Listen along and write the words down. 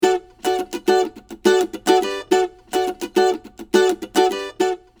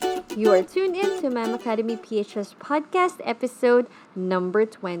are tuned in to Ma'am Academy PHS podcast episode number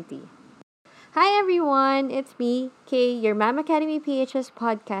 20. Hi everyone, it's me, Kay, your Ma'am Academy PHS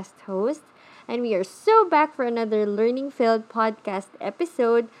podcast host, and we are so back for another learning filled podcast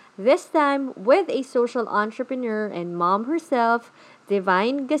episode, this time with a social entrepreneur and mom herself,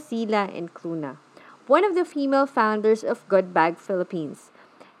 Divine Gasila and Cluna, one of the female founders of Good Bag Philippines,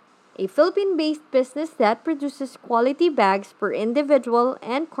 a Philippine based business that produces quality bags for individual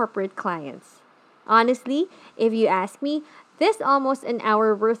and corporate clients. Honestly, if you ask me, this almost an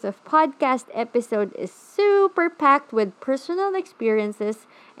hour worth of podcast episode is super packed with personal experiences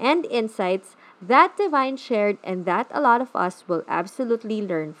and insights that Divine shared and that a lot of us will absolutely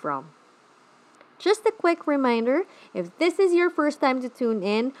learn from. Just a quick reminder, if this is your first time to tune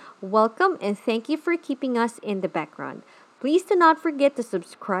in, welcome and thank you for keeping us in the background. Please do not forget to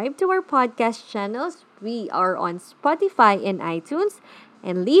subscribe to our podcast channels. We are on Spotify and iTunes,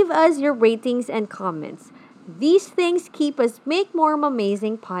 and leave us your ratings and comments. These things keep us make more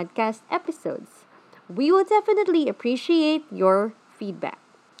amazing podcast episodes. We will definitely appreciate your feedback.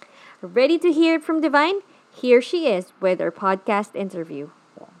 Ready to hear it from Divine? Here she is with our podcast interview.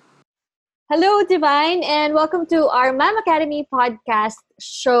 Hello, Divine, and welcome to our Ma'am Academy podcast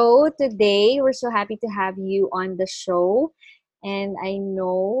show today. We're so happy to have you on the show. And I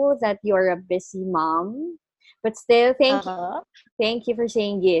know that you're a busy mom, but still, Uh-huh. thank you for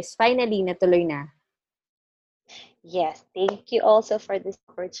saying yes. Finally, natuloy na. Yes, thank you also for this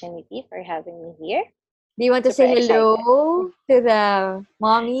opportunity for having me here. Do you want to Super say excited. hello to the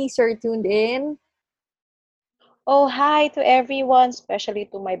mommies who are tuned in? Oh, hi to everyone, especially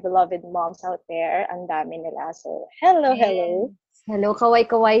to my beloved moms out there. Ang dami nila. So, hello, hello. And hello,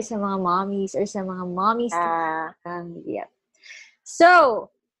 kaway-kaway sa mga mommies or sa mga mommies. Ah, Yeah. So,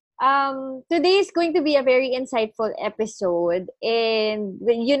 today is going to be a very insightful episode. And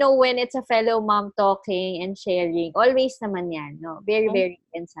you know, when it's a fellow mom talking and sharing, always naman yan, no? Very, mhm, very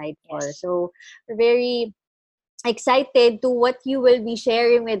insightful. yes. So, we're very excited to what you will be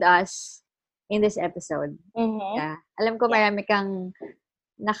sharing with us in this episode. Mm-hmm. Yeah. Alam ko Yeah. marami kang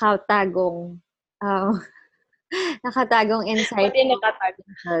nakatagong, um, nakatagong What in insightful nakatag?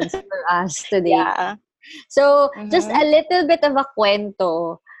 questions for us today. Yeah. So, just Mm-hmm. a little bit of a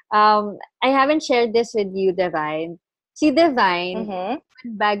kwento. I haven't shared this with you, Divine. Si Divine,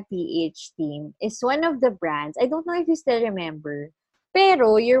 Mm-hmm. Bag PH team, is one of the brands. I don't know if you still remember.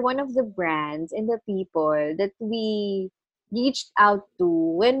 Pero, you're one of the brands and the people that we reached out to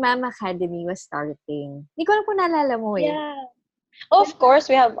when Ma'am Academy was starting. Hindi ko alam kung naalala mo eh. Yeah. Of course,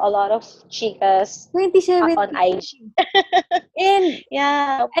 we have a lot of chicas on 2017. IG. And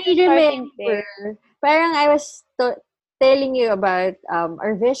Yeah, I we're starting remember, there. parang I was telling you about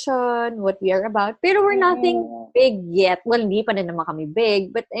our vision, what we are about. Pero we're nothing Mm-hmm. big yet. Well, hindi pa rin naman kami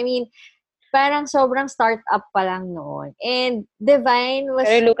big. But I mean, parang sobrang start-up pa lang noon. And Divine was,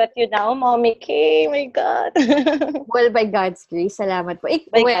 Pero look at you now, Mommy K. My God. well, by God's grace, salamat po.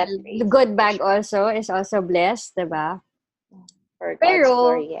 By Well, God's the grace, good for bag sure. also is also blessed, diba? For God's Pero,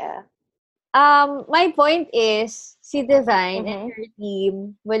 glory, yeah. my point is, si Divine and Mm-hmm. her team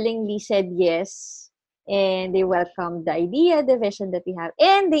willingly said yes. And they welcomed the idea, the vision that we have.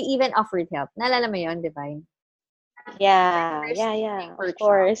 And they even offered help. Naalala mo yun, Divine? Yeah, First yeah, yeah. Of workshop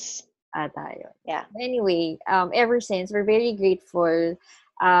course. ata yun. Yeah. Anyway, ever since, we're very grateful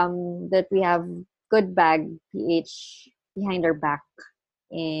that we have Good Bag PH behind our back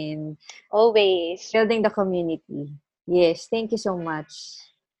and Always. building the community. Yes, thank you so much.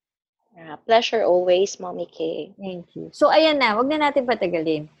 Pleasure always, Mommy K. Thank you. So, ayan na. Wag na natin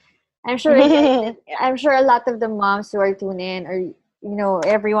patagalin. I'm sure Yeah. I'm sure a lot of the moms who are tuning in, or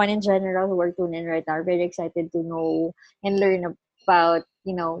everyone in general who are tuning in right now, are very excited to know and learn about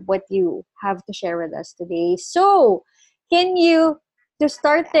what you have to share with us today. So, can you to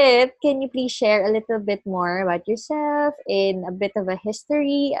start it, can you please share a little bit more about yourself and a bit of a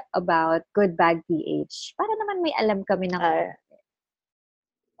history about Good Bag PH? Para naman may alam kami ng Uh,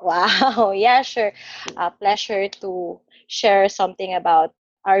 wow. Yeah, sure. Pleasure to share something about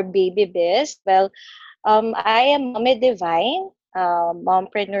our baby biz. Well, I am Mommy Divine,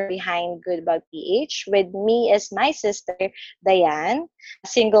 mompreneur behind Goodbug PH. With me is my sister, Diane.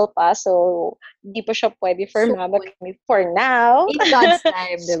 Single pa, so di pa siya pwede for mama soon kami for now. in God's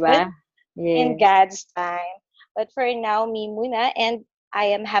time, di But ba? in Yes. God's time. But for now, me muna. And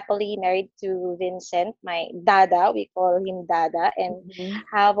I am happily married to Vincent, my dada. We call him dada. And Mhm.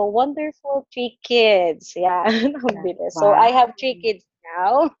 have a wonderful 3 kids. Yeah. Ang bilis. So I Wow. have 3 kids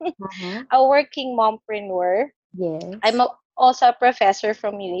now. Uh-huh. A working mompreneur. Yes. I'm also a professor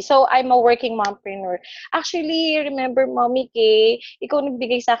from uni. So, I'm a working mompreneur. Actually, remember, Mommy Kay, ikaw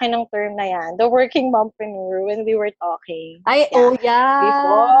nagbigay sa akin ng term na yan, the working mompreneur, when we were talking. Ay, Yeah. oh, yeah.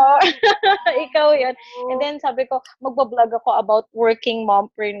 Before. Ikaw yun. And Oh. then sabi ko, magbablog ako about working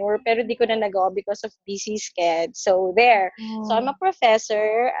mompreneur, pero di ko na nagawa because of busy schedule. So, there. So, I'm Oh. a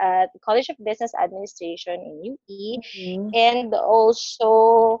professor at the College of Business Administration in UE. Mhm. And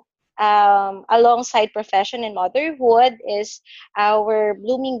also, alongside profession and motherhood is our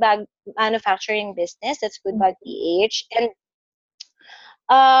blooming bag manufacturing business. That's Good Bag PH. And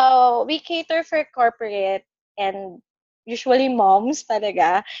we cater for corporate and usually moms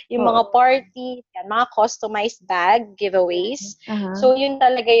talaga. Yung mga Oo. parties, yan, mga customized bag giveaways. Aha. So, yun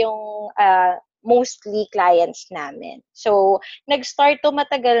talaga yung mostly clients namin. So, nag-start to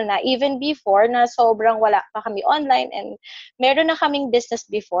matagal na, even before na sobrang wala pa kami online and meron na kaming business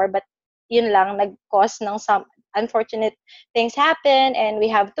before, but yun lang, nag-cause ng some unfortunate things happen and we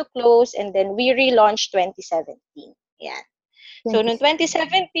have to close and then we relaunched 2017. Yan. So, noong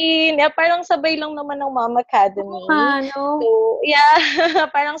 27. 2017, yeah, parang sabay lang naman ng Mom Oo nga, Academy. 'no? So, yeah,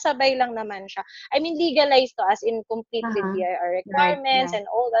 parang sabay lang naman siya. I mean, legalized to as in complete with Uh-huh. BIR Right, requirements yeah. and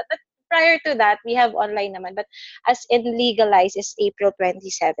all that. But prior to that, we have online naman. But as in legalized is April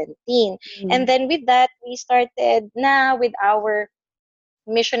 2017. And Mm. then with that, we started na with our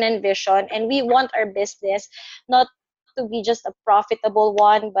mission and vision. And we want our business not to be just a profitable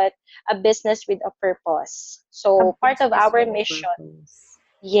one, but a business with a purpose. A So part of business our with a mission, purpose.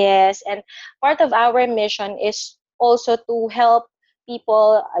 yes, and part of our mission is also to help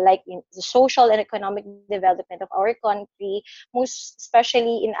people like in the social and economic development of our country, most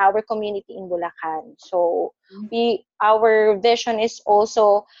especially in our community in Bulacan. So our vision is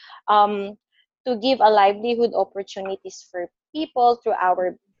also um, to give a livelihood opportunities for people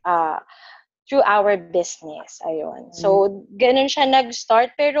uh, through our business. Ayun. Right. So, ganun siya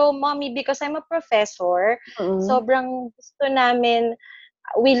nag-start. Pero, mommy, because I'm a professor, Mm. sobrang gusto namin,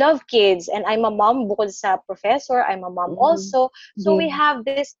 we love kids and I'm a mom bukod sa professor, I'm a mom Mm. also. So we Give. have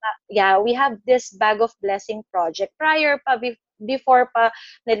this we have this bag of blessing project prior pa before pa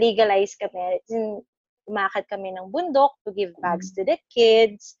na legalize kami. Umakit kami ng bundok to give bags Mm. to the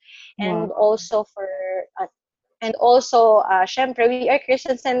kids and Wow. also for uh, and also syempre we are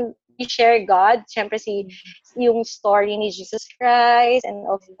Christians and we share God. Syempre yung story ni Jesus Christ and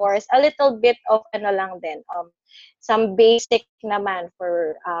of course a little bit of ano lang din some basic naman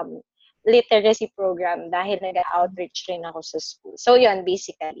for literacy program dahil nag-outreach rin ako sa school. So, yun,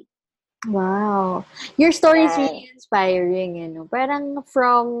 basically. Wow. Your story is Yan. really inspiring, you know. Parang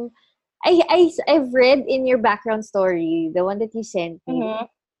from I've read in your background story, the one that you sent me, Mm-hmm.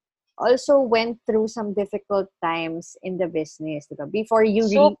 also went through some difficult times in the business, diba? Before you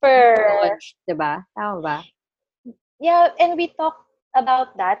Super. launched, diba? Tama ba? Yeah, and we talked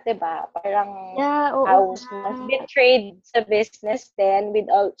about that, diba? Parang Yeah, oo I was once nga. betrayed sa business then with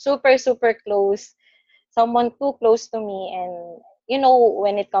a super, super close, someone too close to me and you know,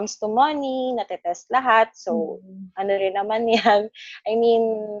 when it comes to money, natetest lahat. So, Mhm. ano rin naman yan. I mean,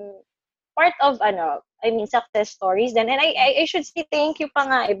 part of success stories then and I should say thank you pa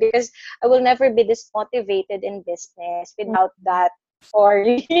nga because I will never be this motivated in business without Mhm. that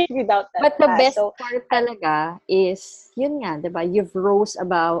story without that But the past. best So part talaga is, yun nga, diba? You've rose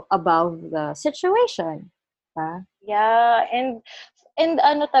above the situation. Diba? yeah, and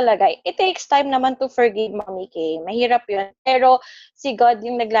ano talaga, it takes time naman to forgive, Mommy Kay. Mahirap yun. Pero si God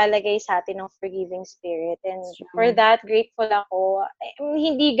yung naglalagay sa atin ng forgiving spirit. And It's for true. that, grateful ako.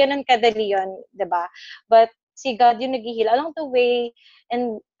 Hindi ganun kadali yun, 'di ba? But si God yung naghihil along the way.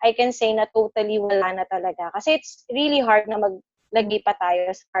 And I can say na totally wala na talaga. Kasi it's really hard na Mm. maglagay pa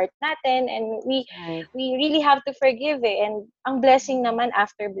tayo sa heart natin. And we That's right. we really have to forgive eh. And ang blessing naman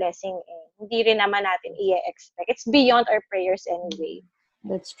after blessing eh. Hindi rin naman natin i-expect. It's beyond our prayers anyway.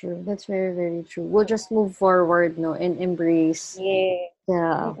 That's true. That's very, very true. We'll just move forward, no, and embrace Yeah.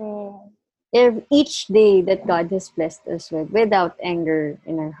 the Mm-mm. each day that God has blessed us with without anger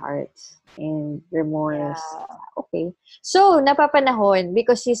in our hearts and remorse. Yeah. Okay. So, napapanahon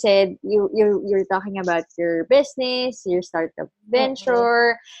because you said you're talking about your business, your startup Mm-mm.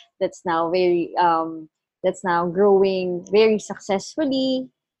 venture that's now growing very successfully.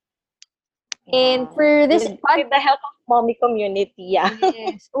 And Yeah. for this With the help of mommy community, yeah.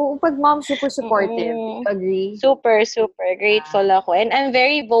 yes. Oo, 'pag mom super supportive. Do you Mm-mm. agree? Super, super grateful Yeah. ako. And I'm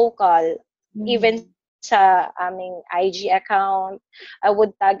very vocal. Even Mhm. sa aming IG account, I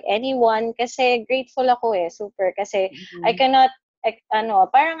would tag anyone kasi grateful ako eh. Super. Kasi I Mhm. cannot,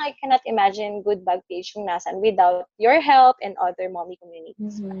 parang I cannot imagine Good Bag page yung nasan without your help and other mommy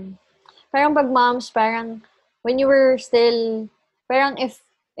communities pa. Mhm. Parang 'pag moms, parang when you were still, parang if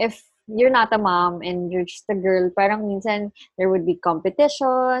you're not a mom and you're just a girl, parang minsan there would be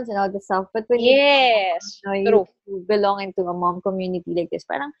competitions and all the stuff. But when you Yes, know, true. you belong into a mom community like this,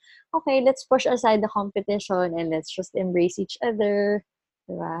 parang, okay, let's push aside the competition and let's just embrace each other.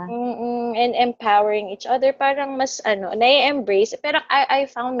 Diba? And empowering each other, parang mas ano, nai-embrace. Pero I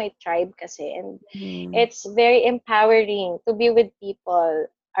found my tribe kasi, and Mm. it's very empowering to be with people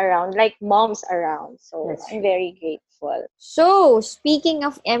around, like moms around. So That's I'm true. very grateful. So, speaking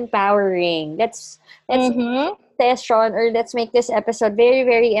of empowering, let's make Mm-hmm. this session, or let's make this episode very,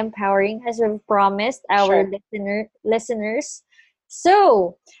 very empowering as we've promised our Sure. listeners.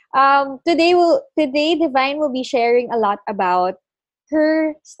 So, today Divine will be sharing a lot about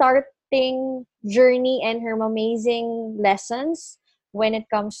her starting journey and her amazing lessons when it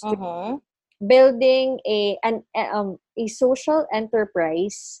comes to Mm-hmm. building a social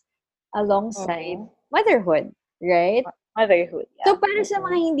enterprise alongside Mm-hmm. motherhood, right? Motherhood, So, yeah. para sa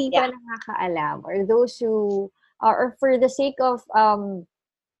mga Mm-hmm. hindi pa Yeah. nakakaalam, or those who, or for the sake of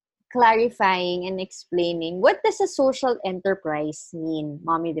clarifying and explaining, what does a social enterprise mean,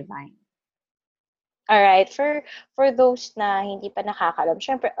 Mommy Divine? Alright, for those na hindi pa nakakaalam,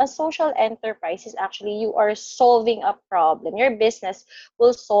 syempre, a social enterprise is actually you are solving a problem. Your business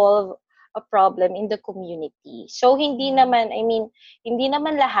will solve a problem in the community. So hindi Mhm. naman, I mean, hindi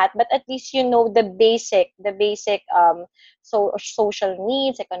naman lahat, but at least you know the basic social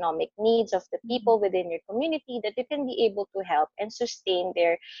needs, economic needs of the people within your community that you can be able to help and sustain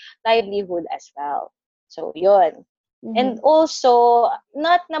their livelihood as well. So yun. And Mhm. also,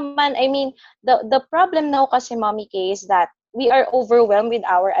 not naman, I mean, the problem now kasi, Mommy K, is that we are overwhelmed with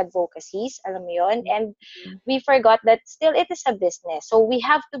our advocacies, alam mo yun, and Mhm. we forgot that still it is a business. So we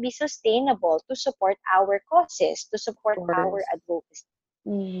have to be sustainable to support our causes, to Of support our course. advocacy.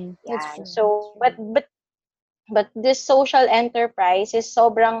 That's Yan. true. So, That's true. but this social enterprise is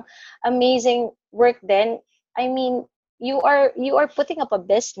sobrang amazing work then. I mean, you are putting up a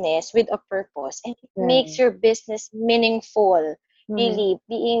business with a purpose, and it makes Right. your business meaningful. Mhm. Really,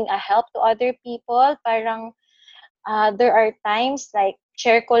 being a help to other people, parang there are times like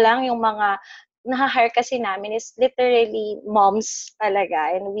share ko lang yung mga naha-hire kasi namin is literally moms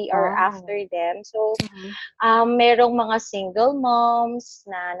talaga, and we are after Wow. them. So Mhm. merong mga single moms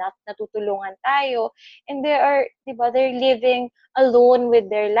na natutulungan tayo, and they are, 'di ba, they're living alone with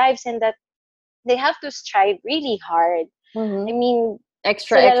their lives, and that they have to strive really hard. I Mhm. mean,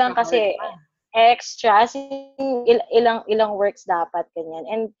 Extra, sila lang extra hard kasi pa. extra, as in, ilang works dapat ganyan,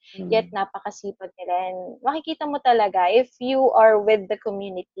 and yet Mhm. napakasipag nila, and makikita mo talaga if you are with the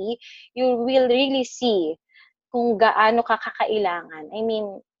community, you will really see kung gaano ka kakailangan. I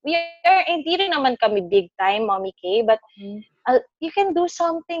mean, hindi rin naman kami big time, Mommy K, but Mhm. you can do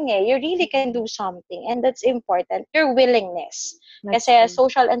something eh. You really can do something, and that's important. Your willingness. That's Kasi true.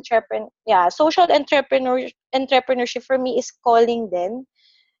 social entrepreneurship for me is calling din.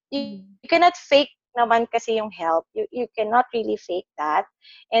 You cannot Mhm. fake naman kasi yung help. You cannot really fake that,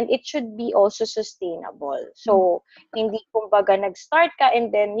 and it should be also sustainable. Mhm. So hindi kumbaga nag-start ka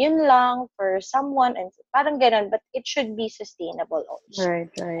and then yun lang for someone, and parang ganun, but it should be sustainable also. Right,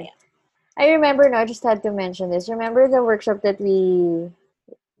 right. Ayan. I remember now, I just had to mention this. Remember the workshop that we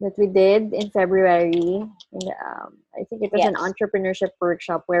did in February? And I think it was an Yes. entrepreneurship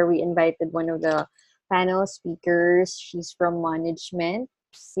workshop where we invited one of the panel speakers. She's from management.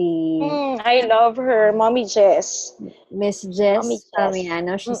 Si I love her, Mommy Jess. Miss Mommy Jess Jess.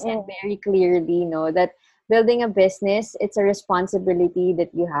 Samiano, she said Mm-mm. very clearly, no, that building a business, it's a responsibility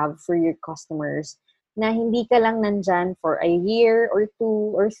that you have for your customers. Na hindi ka lang nandyan for a year or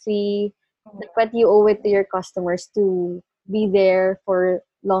two or three. Dapat you owe it to your customers to be there for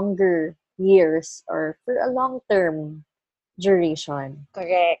longer years or for a long-term duration.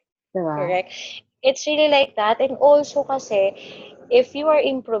 Correct. Diba? Correct. It's really like that. And also kasi, if you are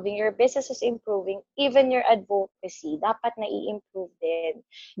improving, your business is improving, even your advocacy, dapat na-i-improve din.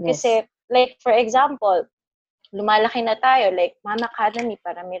 Yes. Kasi, like, for example, lumalaki na tayo, like Mom Academy,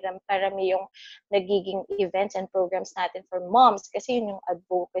 parami yung nagiging events and programs natin for moms kasi yun yung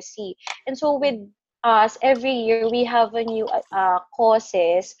advocacy. And so with us, every year we have a new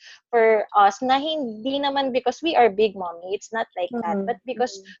causes for us na hindi naman because we are big mommy, it's not like that, Mm-hmm. but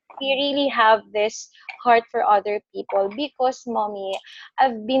because we really have this heart for other people because mommy,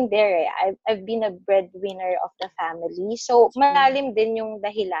 I've been there eh. I've been a breadwinner of the family. So malalim din yung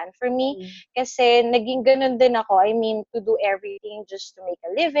dahilan for me kasi naging ganun din ako. I mean, to do everything just to make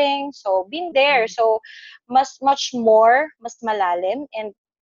a living. So, been there. So, much more, mas malalim. And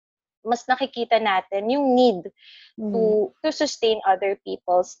mas nakikita natin yung need Mm-hmm. to sustain other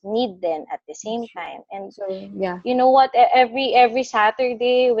people's need then at the That's same true. time. And So, yeah. you know what, every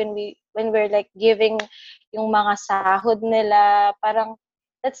Saturday when we're like giving yung mga sahod nila, parang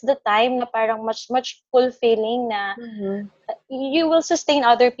that's the time na parang much fulfilling na Mm-hmm. you will sustain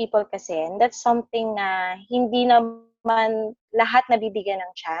other people kasi. And that's something na hindi naman lahat nabibigyan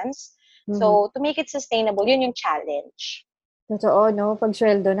ng chance. So, to Mm-hmm. make it sustainable, yun yung challenge. Totoo, no? Pag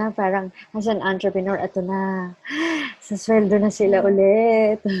sweldo na, parang as an entrepreneur, eto na. Sa sweldo na sila Mm.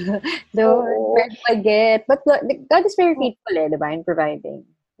 ulit. Doon, Oo. where do I get? But God is very faithful, eh, diba, in providing.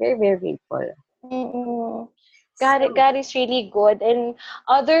 Very, very faithful. Mm. So, God is really good, and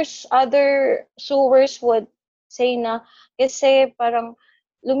other sewers would say na kasi parang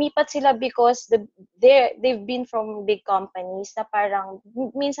lumipat sila because they've been from big companies na parang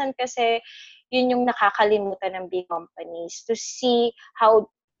minsan kasi yun yung nakakalimutan ng big companies to see how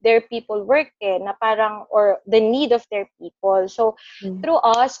their people work na parang or the need of their people. So mm, through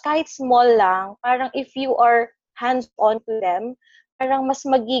us, kahit small lang, parang if you are hands on to them, parang mas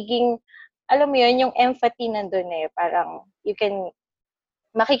magiging alam mo yun, yung empathy nandun eh. Parang you can,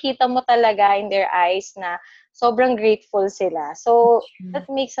 makikita mo talaga in their eyes na sobrang grateful sila. So, that's true. that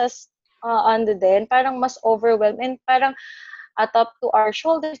makes us ano din, parang mas overwhelmed and parang up to our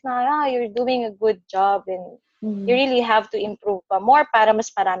shoulders na, you're doing a good job and you Mm, really have to improve pa more para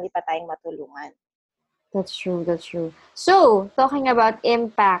mas marami pa tayong matulungan. that's true, that's true. So, talking about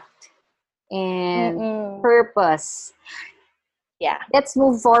impact and Mm-mm. purpose, Yeah. let's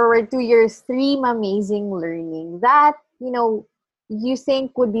move forward to your three amazing learning that, you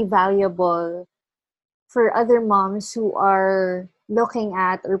think would be valuable for other moms who are looking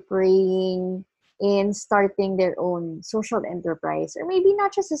at or praying in starting their own social enterprise, or maybe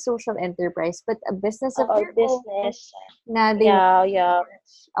not just a social enterprise but a business of their own, Business. na they want Yeah, yeah,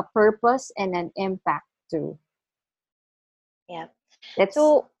 a purpose and an impact too. yeah. That's,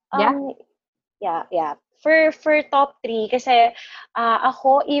 So, yeah. yeah, yeah. For top three, kasi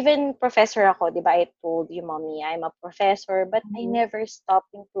ako, even professor ako, di ba, I told you, mommy, I'm a professor, but I Mhm. never stop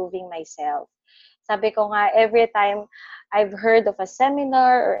improving myself. Sabi ko nga, every time I've heard of a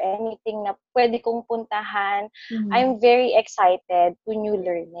seminar or anything na pwede kong puntahan, Mhm. I'm very excited to new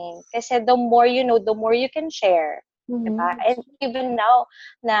learning. Kasi the more you know, the more you can share. Diba? Mhm. And even now,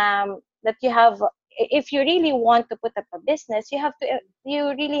 na that you have, if you really want to put up a business, you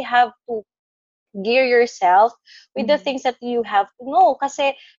really have to gear yourself with the Mhm. things that you have to know.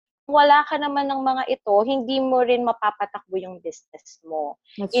 Kasi kung wala ka naman ng mga ito, hindi mo rin mapapatakbo yung business mo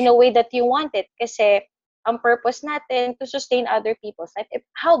That's in a true. way that you want it. Kasi ang purpose natin to sustain other people's life.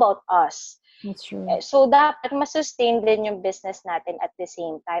 How about us? That's true. So, dapat masustain din yung business natin at the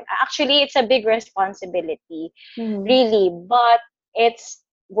same time. Actually, it's a big responsibility, Mhm. really, but it's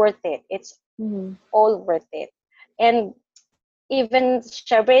worth it. It's Mhm. all worth it. And even,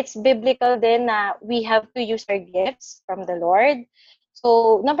 syempre, it's biblical din na we have to use our gifts from the Lord.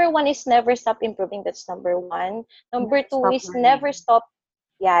 So, number one is never stop improving. That's number one. Number Never two stop is never learning. stop,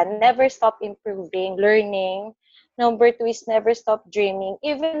 yeah, never stop improving, learning. Number two is never stop dreaming.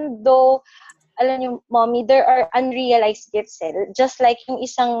 Even though alam niyo, mommy, there are unrealized gifts eh. Just like yung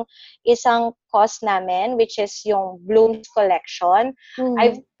isang cause namin, which is yung Bloom's Collection.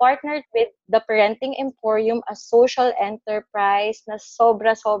 I've Mhm. partnered with the Parenting Emporium, a social enterprise na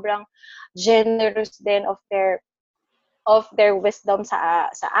sobrang generous din of their wisdom sa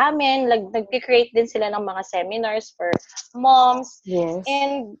amin. Like, nag-create din sila ng mga seminars for moms. Yes.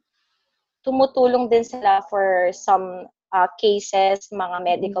 And tumutulong din sila for some cases, mga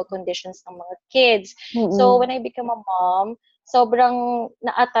medical Mhm. conditions ng mga kids. So, Mhm. when I become a mom, sobrang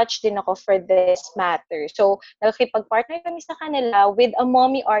na-attach din ako for this matter. So, nakikipag-partner kami sa kanila with a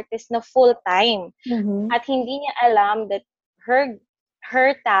mommy artist na full-time. Mhm. At hindi niya alam that her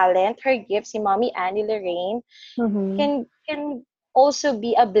her talent, her gift, si Mommy Annie Lorraine, Mhm. can also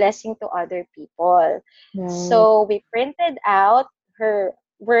be a blessing to other people. Right. So, we printed out her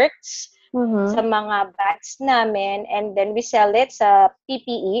works sa Mhm. mga bags namin and then we sell it sa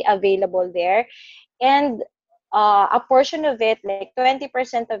PPE available there. And a portion of it, like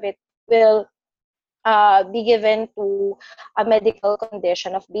 20% of it, will be given to a medical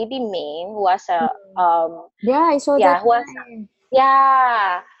condition of baby Maine who has a Yeah, I saw that who has line.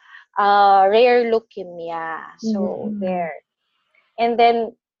 yeah rare leukemia. So Mhm. there. And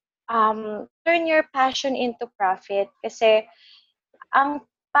then turn your passion into profit kasi ang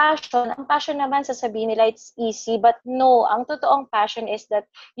passion naman sasabihin nila it's easy, but no, ang totoong passion is that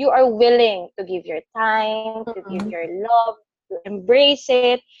you are willing to give your time, to give Mhm. your love, to embrace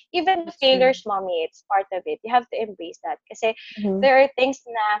it. Even the That's true. failures, mommy, it's part of it. You have to embrace that. Kasi Mhm. there are things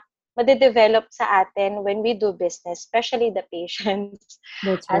na madedevelop sa atin when we do business, especially the patience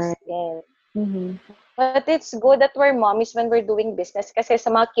That's as right. in. Mm-hmm. But it's good that we're mommies when we're doing business kasi sa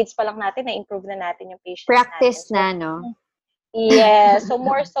mga kids pa lang natin, na-improve na natin yung patience natin. Practice So, na, no? yeah. So,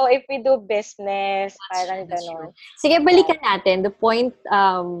 more so if we do business, That's true, parang that's true. ganon. Sige, Yeah. balikan natin.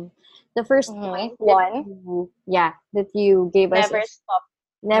 The first point that One, that you gave us never is stop.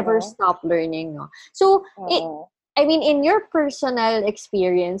 never Mm-hmm. stop learning, no? So, Mm-mm. I mean, in your personal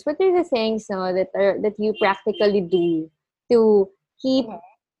experience, what are the things, no, that you practically do to keep Mm-hmm.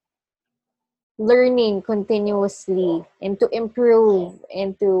 learning continuously and to improve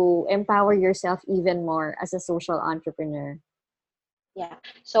and to empower yourself even more as a social entrepreneur? Yeah.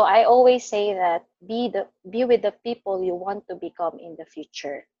 So I always say that be with the people you want to become in the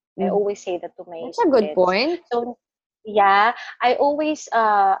future. I Mm. always say that to my That's a good students. point. So yeah, I always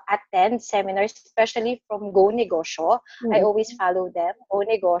attend seminars, especially from Go Negosyo. I always Mm-mm. follow them, Go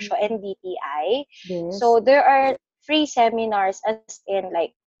Negosyo and DTI. Yes. So there are free seminars as in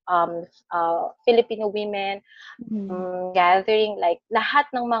like Filipino women Mm. gathering, like lahat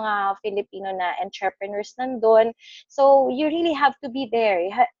ng mga Filipino na entrepreneurs nandun. So you really have to be there.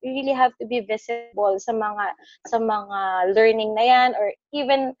 You really have to be visible sa mga learning na yan, or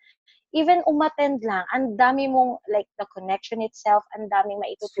even umattend lang. Ang dami mong, like, the connection itself, ang daming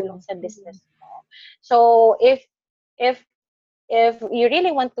It's maitutulong true. sa business mo. So if if you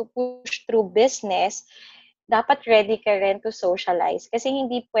really want to push through business, dapat ready ka rin to socialize kasi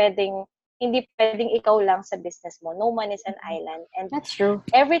hindi pwedeng ikaw lang sa business mo. No man is an island, and That's true.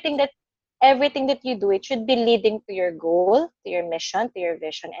 everything that everything that you do, it should be leading to your goal, to your mission, to your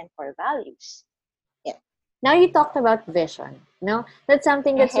vision, and core values. Yeah. Now you talked about vision. No, that's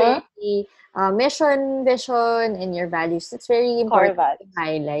something that's Mm-hmm. really mission, vision, and your values. That's very Core important to values.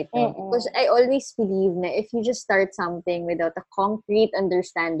 highlight, no, because Mm-mm. I always believe that if you just start something without a concrete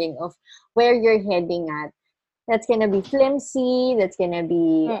understanding of where you're heading at, that's gonna be flimsy. That's gonna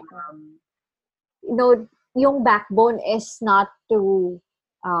be, Mm-mm. you know, yung backbone is not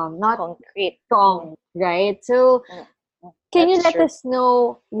Concrete. strong, right? So, Mm-mm. can you That's let true. us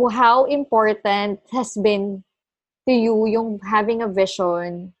know how important has been to you yung having a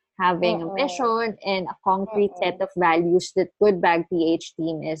vision, having a Mm-mm. mission, and a concrete set Mm-mm. of values that Good Bag PH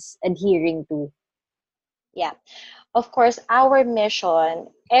team is adhering to? Yeah. Of course, our mission,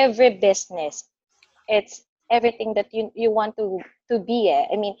 every business, it's everything that you want to be.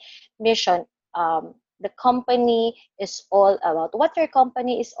 I mean, mission. The company is all about what your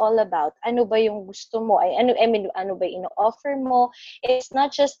company is all about. Ano ba yung gusto mo? Ano ba ino-offer mo? It's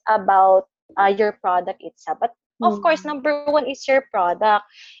not just about your product itself, but of course, Mm. number one is your product.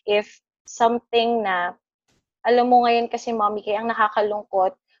 If something na alam mo ngayon kasi mommy, kaya ang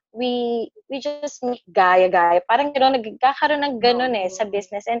nakakalungkot, we just make gaya-gaya. Parang gano'n, nagkakaroon ng gano'n sa Oo.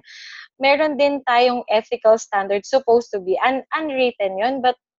 business. And meron din tayong ethical standards supposed to be unwritten yun,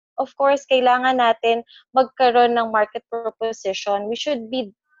 but of course kailangan natin magkaroon ng market proposition. We should be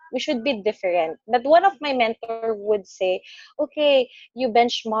different. But one of my mentor would say, okay, you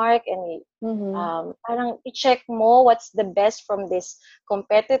benchmark and Mm-hmm. parang i-check mo what's the best from this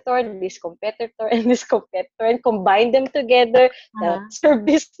competitor, and this competitor, and combine them together. Uh-huh. That's your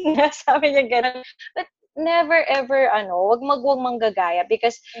business. Sabi niya ganun. But never ever, wag manggagaya,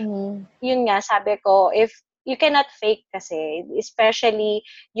 because Mm-hmm. yun nga, sabi ko, if you cannot fake kasi, especially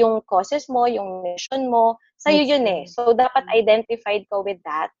yung causes mo, yung mission mo, sa'yo That's yun eh. true. So, dapat identified ko with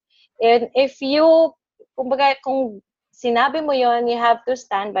that. And if kumbaga, kung sinabi mo yun, you have to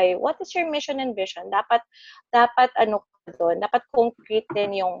stand by what is your mission and vision. Dapat ano ka doon, dapat concrete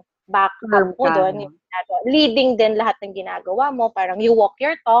din yung backup Firm mo ka, doon, no? yung leading din lahat ng ginagawa mo, parang you walk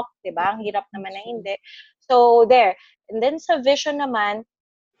your talk, di ba? Ang hirap naman That's na true. hindi. So, there. And then sa vision naman,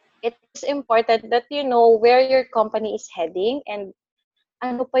 it is important that you know where your company is heading, and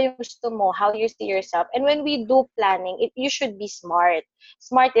ano pa yung gusto mo, how you see yourself. And when we do planning, you should be smart.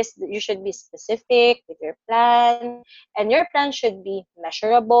 Smart is you should be specific with your plan, and your plan should be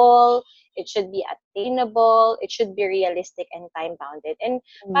measurable, it should be attainable, it should be realistic and time-bounded. And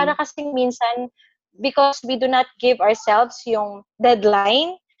Mm-hmm. para kasing minsan, because we do not give ourselves yung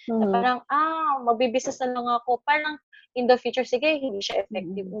deadline, na Mm-hmm. parang, magbibusiness na lang ako, parang in the future, sige, hindi siya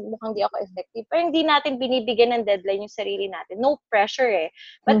effective, Mm-hmm. mukhang di ako effective. Pero hindi natin binibigyan ng deadline yung sarili natin. No pressure eh.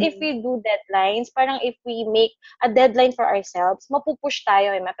 But if Mm-hmm. we do deadlines, parang if we make a deadline for ourselves, mapupush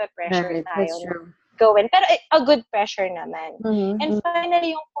tayo eh, mape-pressure Right. tayo That's na true. gawin. Pero a good pressure naman. And Mm-hmm.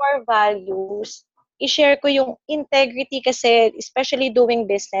 finally, yung core values, i-share ko yung integrity kasi, especially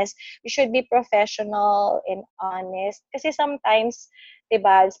doing business, you should be professional and honest. Kasi sometimes,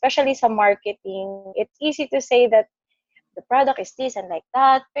 diba, especially sa marketing, it's easy to say that the the product is this and like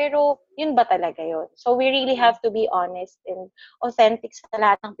that. Pero, yun ba talaga yun? So, we really have to be honest and authentic sa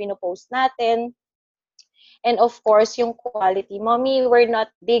lahat ng pinopost natin. And of course, yung quality. Mommy, we're not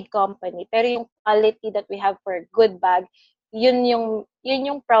big company, pero yung quality that we have for a good bag, yun yung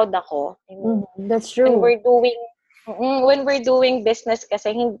proud ako. I mean, That's when true. we're doing business kasi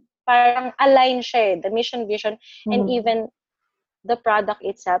parang align siya the mission, vision, and even the product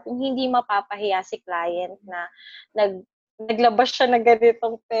itself, yung hindi mapapahiya si client na naglabas siya ng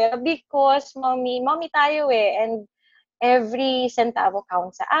ganitong pera because mommy tayo and every centavo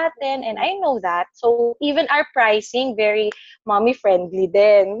counts sa atin, and I know that. So, even our pricing, very mommy-friendly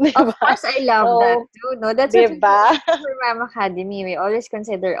din, di Of ba? course, I love that So, too, no? That's what di we do ba? for Ma'am Academy. We always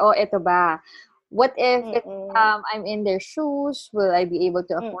consider, oh, ito ba? What if Mm-mm. I'm in their shoes? Will I be able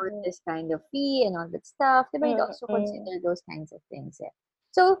to afford Mm-mm. this kind of fee and all that stuff? Diba? You'd also Mm-mm. consider those kinds of things. Yeah.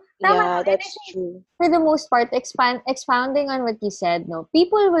 So, tama, no? Yeah, And I that's think true. for the most part, expounding on what you said, no,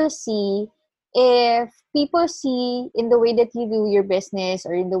 people will see if people see in the way that you do your business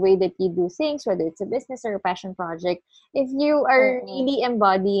or in the way that you do things, whether it's a business or a passion project, if you are Mm-mm. really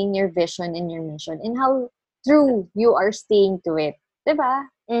embodying your vision and your mission and how true you are staying to it.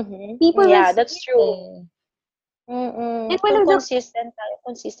 Diba? Mm-hmm. People will Yeah, see that's it true. eh. Mm-mm. And one Kung of the consistent tayo,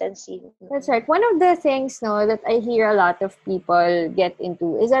 consistency. That's Mm-mm. right. One of the things, no, that I hear a lot of people get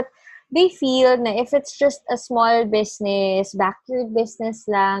into is that they feel na if it's just a small business, backyard business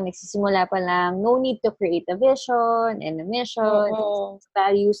lang, nagsisimula pa lang, no need to create a vision and a mission, Mm-mm.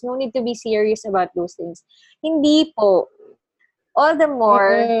 values, no need to be serious about those things. Hindi po. All the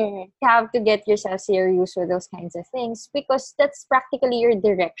more, Mm-mm. you have to get yourself serious with those kinds of things because that's practically your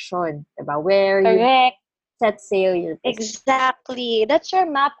direction, about where you Correct. set sail your business. Exactly. That's your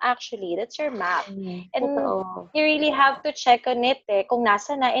map actually. That's your map. And Totoo. you really have to check on it kung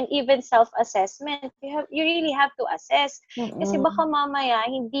nasa na, and even self-assessment. You really have to assess kasi baka Mm-mm. mamaya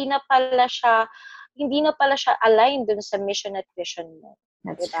hindi na pala siya aligned dun sa mission at vision mo.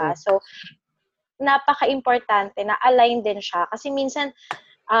 That's 'Di ba? true. So napaka-importante na align din siya kasi minsan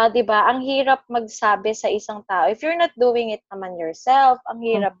 'di ba, ang hirap magsabi sa isang tao if you're not doing it naman yourself, ang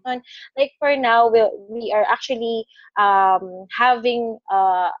hirap nun. Like for now, we are actually having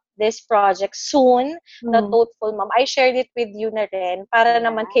this project soon, the Mm. Thoughtful Mom. I shared it with you na rin para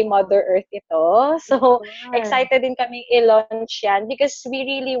naman Yeah, kay Mother Earth ito. of So, course. excited din kaming i-launch yan because we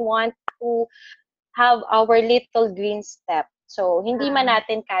really want to have our little green step. So, hindi man Ah,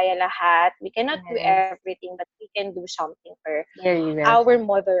 natin kaya lahat. We cannot do yes. everything, but we can do something for Very well our said.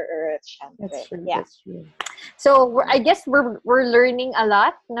 Mother Earth, That's syempre. true. Yeah. That's true. So I Mm. guess we're learning a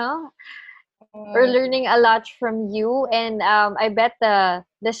lot, no? We're Mm. learning a lot from you, and I bet the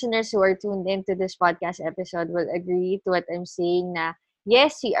listeners who are tuned into this podcast episode will agree to what I'm saying. Na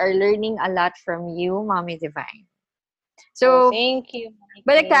yes, we are learning a lot from you, Mommy Divine. Oh, So thank you,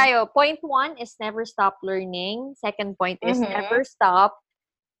 balik Mikey. tayo. Point one is never stop learning. Second point is Mm-hmm. never stop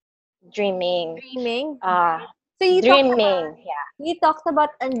Dreaming. dreaming. Uh, So dreaming. Yeah. you talked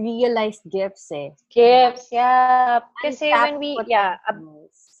about unrealized gifts eh. Gifts. Yeah. Kasi when Untapped we, yeah.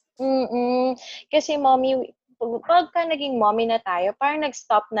 potentials. Kasi mommy, pagka naging mommy na tayo, parang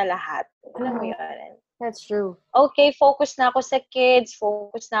nag-stop na lahat. Alam mo yun? That's true. Okay, focus na ako sa kids,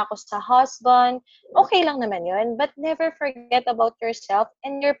 focus na ako sa husband, okay lang naman yun. But never forget about yourself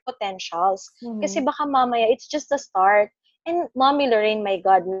and your potentials. Kasi Mm-hmm. baka mamaya, it's just the start. And Mommy Lorraine, my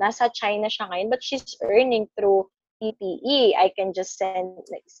God, nasa China siya ngayon, but she's earning through TPE. I can just send,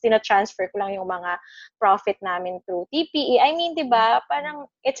 like, transfer ko lang yung mga profit namin through TPE. I mean, di ba, parang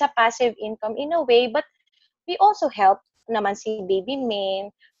it's a passive income in a way, but we also help naman si Baby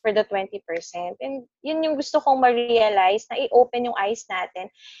Main for the 20%. And yun yung gusto kong ma-realize na i-open yung eyes natin.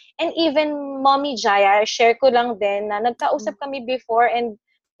 And even Mommy Jaya, share ko lang din na nagkausap kami before and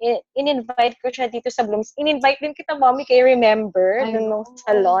in-invite ko siya dito sa Blooms. In-invite din kita, Mommy, kayo remember, I nung know.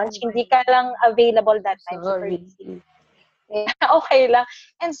 sa launch. Hindi ka lang available that time. Super Sorry. busy. Yeah, okay lang.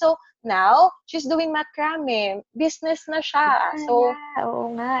 And so, now, she's doing macrame. Business na siya. Yeah, So, yeah.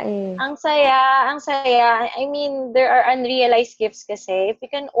 Oo nga eh. ang saya, ang saya. I mean, there are unrealized gifts kasi. If we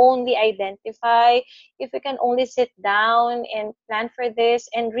can only identify, if we can only sit down and plan for this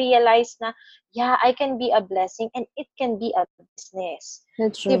and realize na, yeah, I can be a blessing and it can be a business.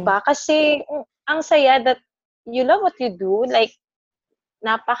 That's true. 'Di ba? Kasi ang saya that you love what you do, like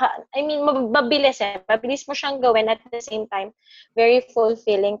mabilis mo siyang gawin at the same time, very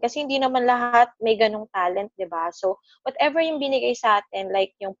fulfilling kasi hindi naman lahat may ganong talent, 'di ba? So, whatever yung binigay sa atin,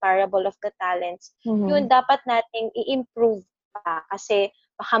 like yung parable of the talents, yun Mm-hmm. dapat nating i-improve pa kasi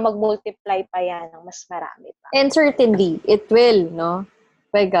baka mag-multiply pa yan ng mas marami pa. And certainly, it will, no?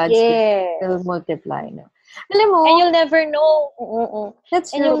 By God's grace, it will Yes. multiply, no? Alam mo, And you'll never know. Mm-mm.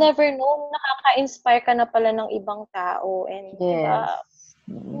 that's And you'll true. never know, nakaka-inspire ka na pala ng ibang tao. And, di Yes. ba,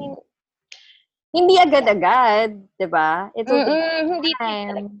 I Mm. mean, Hindi yeah. agad-agad, 'di ba? It will take Hindi talaga.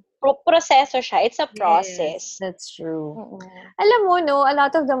 time. Proseso siya. It's a Yes, process. that's true. Mm-mm. Alam mo, no, a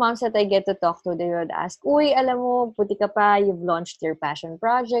lot of the moms that I get to talk to, they would ask, uy, alam mo, buti ka pa, you've launched your passion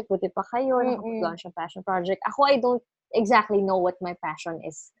project, buti pa kayo, Mm-mm. nakapag-launch ng passion project. Ako, I don't exactly know what my passion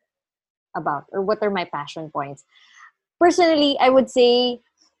is about or what are my passion points. Personally, I would say,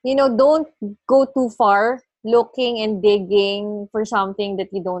 don't go too far looking and digging for something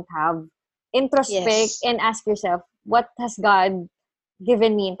that you don't have. Introspect Yes. and ask yourself, what has God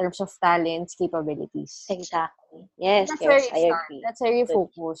given me in terms of talents, capabilities? Exactly. Yes, That's where yes. you I start. agree. That's where you Good.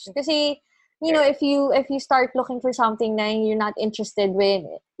 focus. Kasi, Correct. if you start looking for something na you're not interested with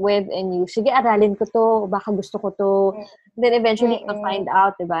and you, sige, aralin ko to, baka gusto ko to, then eventually you'll find Mm-mm.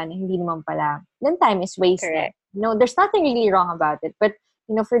 out, diba, na hindi naman pala. Then time is wasted. Correct. There's nothing really wrong about it. But,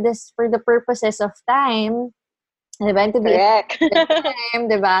 for the purposes of time, diba, and to be Correct. effective with time,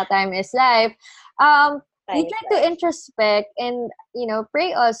 diba, time is life, you Time is try to life. introspect and,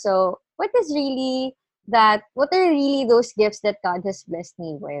 pray also, what are really those gifts that God has blessed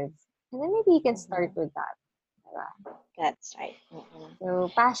me with? And then maybe you can start Mm-hmm. with that. Diba? That's right. Mm-mm. So,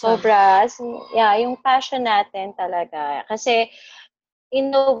 passion. Sobra. Yeah, yung passion natin talaga. Kasi,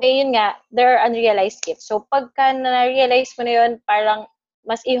 in a way, yun nga, there are unrealized gifts. So, pagka na-realize mo na yun, parang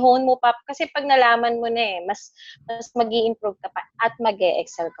mas i-hone mo pa. Kasi pag nalaman mo na mas mag improve ka pa at mag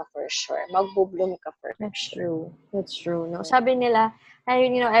excel ka for sure. Mag-bloom ka for That's sure. true. That's true. No, sabi nila,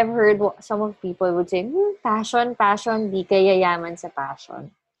 I've heard some of people would say, passion, di kaya yaman sa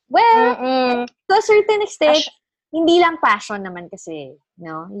passion. Well, Mm-mm. to a certain extent, Passion. hindi lang passion naman kasi,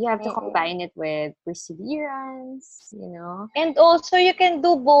 no? You have to Mm-mm. combine it with perseverance. And also, you can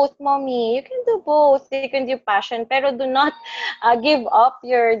do both, mommy. You can do both. You can do passion, pero do not give up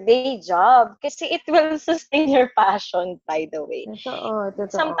your day job kasi it will sustain your passion, by the way.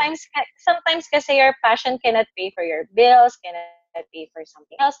 Totoo. Sometimes kasi your passion cannot pay for your bills, cannot pay for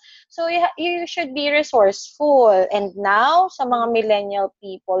something else. So you should be resourceful. And now, sa mga millennial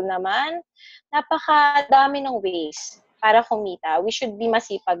people naman, napakadami ng ways para kumita. We should be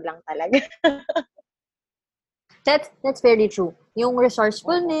masipag lang talaga. That's very true. Yung Mm-mm.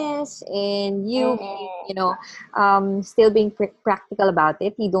 resourcefulness and you being, Mm-mm. still being practical about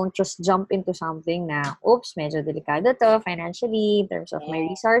it. You don't just jump into something na, oops, medyo delikado to financially in terms of my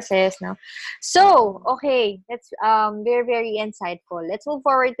Yes. resources, no? So, okay, that's very, very insightful. Let's move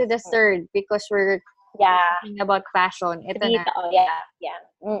forward to the third because we're Yeah. talking about passion. Ito na, Dito, oh, yeah. Yeah.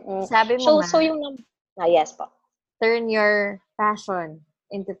 Mm-mm. sabi mo So, nga, yes po. turn your passion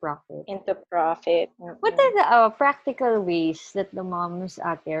into profit. Into profit. What Mm-mm. are the practical ways that the moms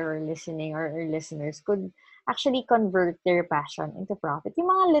out there or listening or listeners could actually convert their passion into profit?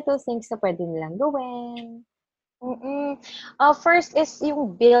 Yung mga little things na pwede nilang gawin. Mm-mm. First is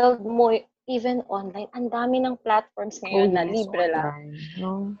yung build mo even online. Ang dami ng platforms Oh ngayon na yes, libre lang. online.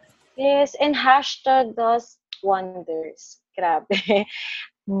 No? Yes, and hashtag does wonders. Grabe.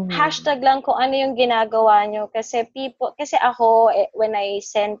 Mm-hmm. Hashtag lang kung ano yung ginagawa nyo. Kasi ako, when I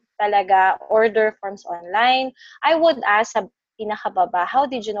send talaga order forms online, I would ask sa pinakababa, how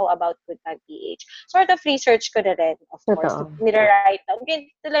did you know about Good Tag PH? Sort of research ko na rin, of course. Totoo. Nire-write down.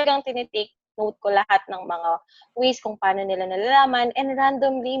 Talagang tinitake note ko lahat ng mga ways kung paano nila nalalaman. And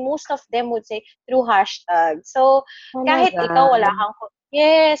randomly, most of them would say through hashtag. So, kahit Talaga. ikaw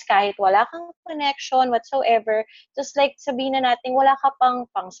kahit wala kang connection whatsoever, just like sabihin na natin wala ka pang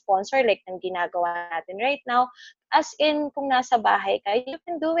sponsor like ng ginagawa natin right now, as in kung nasa bahay ka, you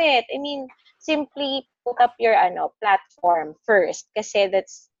can do it. I mean, simply put up your platform first kasi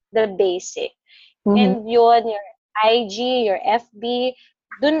that's the basic. Mm-hmm. And yun, your IG, your FB,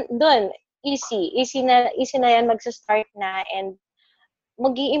 dun easy na yan, magsa-start na, and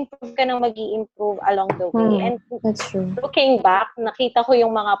mag-i-improve ka ng mag-i-improve along the way. And That's true. looking back, nakita ko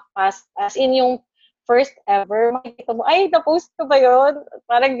yung mga past, as in yung first ever, makikita mo, ay, na-post ko ba yun?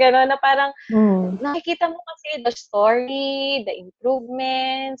 Parang gano'n, na parang nakikita mo kasi the story, the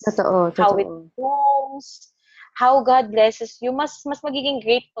improvements, how it Totoo. blooms, how God blesses you. Mas magiging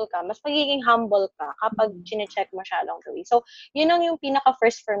grateful ka, mas magiging humble ka kapag chine-check mo siya along the way. So, yun ang yung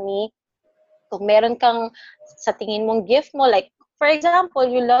pinaka-first for me. Kung meron kang sa tingin mong gift mo, like, for example,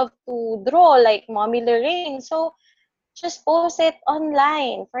 you love to draw like Mommy Lorraine. So, just post it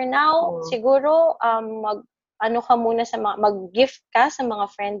online. For now, siguro, ka muna mag-gift ka sa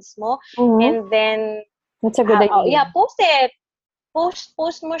mga friends mo. Mm-hmm. And then, That's a good idea. post it.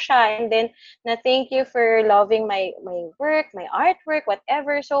 Post mo siya. And then, na thank you for loving my work, my artwork,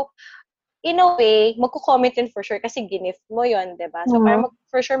 whatever. So, in a way, magko-comment yun for sure kasi gift mo yun, 'di ba? So, Mhm. parang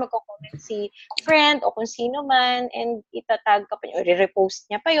for sure magko-comment si friend o kung sino man and itatag ka pa niya or repost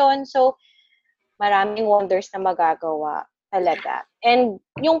niya pa yun. So, maraming wonders na magagawa talaga. And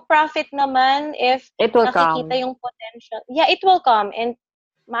yung profit naman, if It will nakikita come. yung potential, yeah, it will come and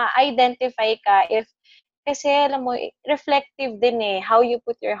ma-identify ka if kasi alam mo, reflective din eh, how you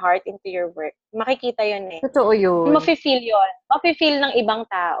put your heart into your work. Makikita yun eh. Totoo yun. Mafe-feel yun. Mafe-feel ng ibang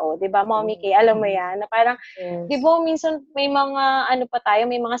tao. 'Di ba, Mommy Kay? Alam mo Mm. yan? Na parang, 'di Yes. ba, minsan may mga, ano pa tayo,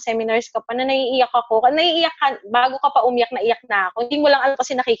 may mga seminars ka pa na naiiyak ako. Naiiyak ka, bago ka pa umiyak, naiyak na ako. Hindi mo lang alam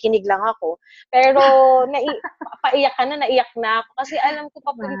kasi nakikinig lang ako. Pero, paiyak ka na, naiyak na ako. Kasi alam ko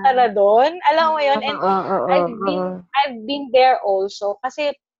papunta Diba? na doon. Alam mo yun? And Oo, oo, I've been, oo. I've been there also. Kasi,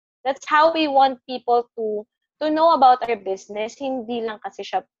 that's how we want people to know about our business. Hindi lang kasi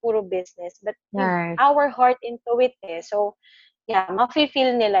siya puro business, but with Right. our heart into it eh. So, yeah,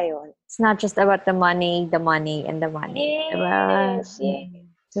 mafe-feel nila yon. It's not just about the money, and the money. Diba? Yes, yes.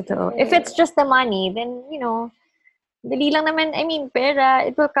 Totoo. If Mm, it's just the money, then, dali lang naman, I mean, pera,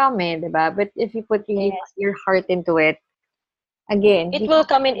 it will come eh, diba? But if you put really yes. your heart into it, again, It will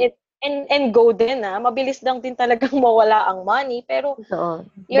come in it and go din ah. Mabilis lang din talagang mawala ang money, pero totoo.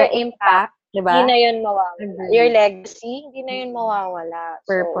 The your impact, impact, hindi diba? na yun mawawala. Your Agree. legacy, hindi na yun mawawala. So,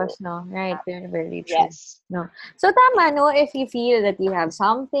 Purpose, no? Right, very, very true. yes. No. So, tama, no? If you feel that you have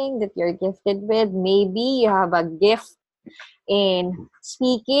something that you're gifted with, maybe you have a gift in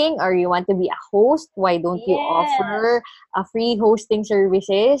speaking or you want to be a host, why don't you offer Yes. a free hosting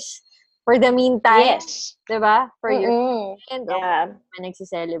services for the meantime, Yes. diba? For your Mm-mm. friend or kung Yeah. may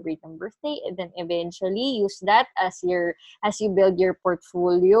nagse-celebrate ng birthday, and then eventually use that as you build your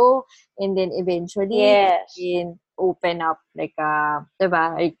portfolio, and then eventually you Yes. can open up like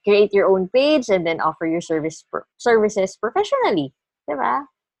diba? Like, create your own page and then offer your services professionally, diba?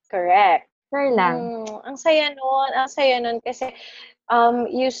 Correct. Sure lang. Ang saya nun kasi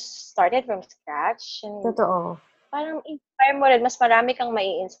you started from scratch and Totoo. parang inspire mo rin, mas marami kang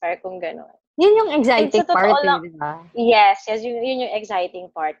mai-inspire kung gano'n. Yun yung And sa exciting totoo part eh, lang, di ba? yes, yes, yun yung exciting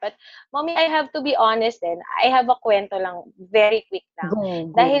part. But, Mommy, I have to be honest din. I have a kwento lang, very quick lang.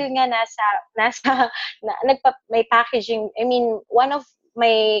 Go, go. Dahil nga nasa, may packaging, I mean,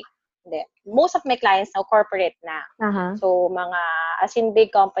 most of my clients now, corporate na. Aha. So, as in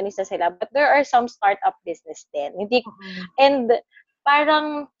big companies na sila. But there are some startup business din. Oo. And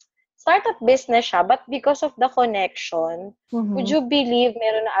parang, startup business siya, but because of the connection, would Mhm. you believe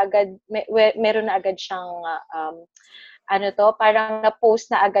meron na agad siyang parang na-post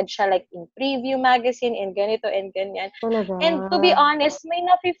na agad siya like in preview magazine and ganito and ganyan. Talaga. And to be honest,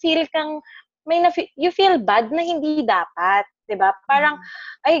 you feel bad na hindi dapat, 'di ba? Parang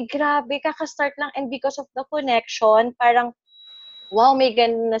Mhm. ay grabe kaka-start lang and because of the connection, parang wow, may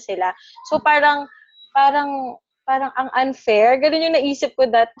ganun na sila. So parang parang ang unfair, ganun yung naisip ko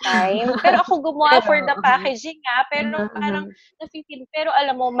that time. Pero ako gumawa Pero, for the packaging nga, pero parang mhm. nafi-feel pero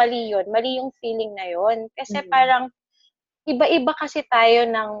alam mo mali yun, mali yung feeling na yun. Kasi Mhm. parang iba-iba kasi tayo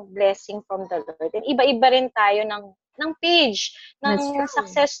ng blessing from the Lord and iba-iba rin tayo ng page, That's ng true.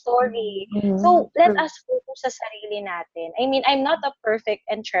 success story. Mhm. Mhm. So, That's let true. us focus sa sarili natin. I mean, I'm not a perfect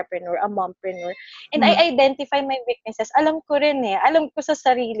entrepreneur, a mompreneur, and Mhm. I identify my weaknesses. Alam ko rin eh, alam ko sa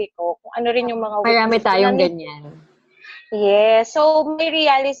sarili ko kung ano rin yung mga Marami weaknesses ko na tayong ganyan. yes. So, may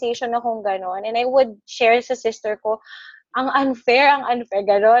realization akong gano'n and I would share sa sister ko, ang unfair,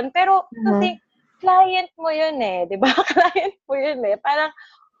 gano'n. Pero to Mhm. think, client mo yun eh, 'di ba? Client mo yun eh.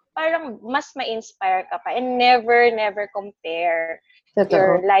 Parang mas ma-inspire ka pa and never, never compare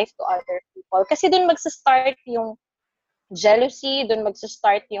your Totoo. life to other people. Kasi dun magsa-start yung jealousy, dun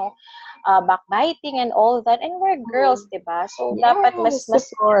magsa-start yung backbiting and all that. And we're girls, Mhm. 'di ba? So, dapat mas Yes, mas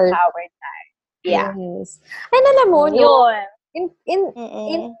support. empowered tayo. Yeah. Yes. And alam mo, no, Yun. in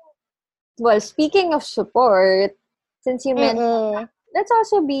Mm. well, speaking of support, since you mentioned Mm. let's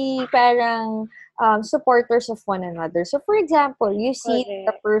also be parang supporters of one another. So, for example, you see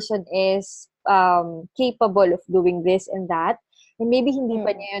the Correct. person is capable of doing this and that, and maybe hindi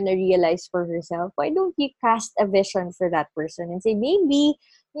pa Mm. niya yun na-realize for herself. Why don't you cast a vision for that person and say, maybe,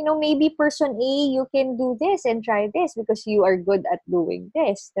 maybe person A, you can do this and try this because you are good at doing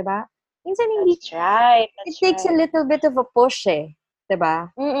this, diba? Minsan hindi, That's right. it That's takes a right. little bit of a push eh, diba?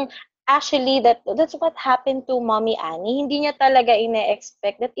 Mm. Actually, that's what happened to Mommy Annie. Hindi niya talaga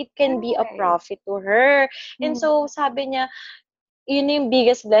ine-expect that it can be a Right. profit to her. And Mhm. so, sabi niya, yun yung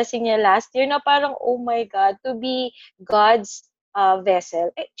biggest blessing niya last year na parang, oh my God, to be God's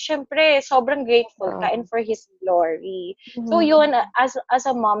vessel. Eh, syempre, sobrang grateful ka and Oo. for His glory. So Mhm. yun, as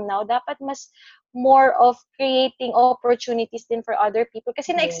a mom now, dapat mas more of creating opportunities din for other people.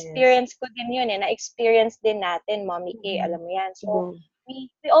 Kasi Yes. na-experience ko din yun eh. Na-experience din natin, Mommy K, Mm-hmm. alam mo yan. So, True.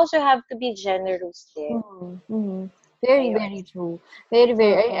 we also have to be generous din. Mm-hmm. Mm-hmm. Very, Ayun. very true. Very,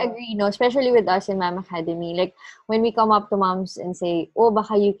 very, I Mm-mm. agree, no? Especially with us in Mom Academy. Like, when we come up to moms and say, oh,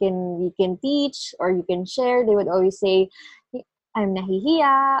 baka you can teach or you can share, they would always say, I'm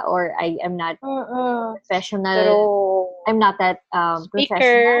nahihiya or I am not Mm-mm. professional. True. I'm not that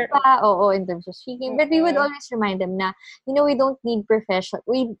professional Speaker. pa, oo, in terms of speaking. But we would Mm-mm. always remind them na, we don't need professional.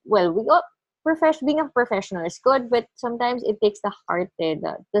 We all, being a professional is good, but sometimes it takes the heart,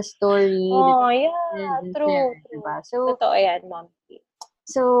 the story, Oh, yeah. is True, there, true. diba? So, Totoo yan, Mommy.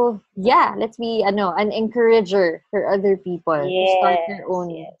 yeah, let's be, an encourager for other people to start their Yes, own,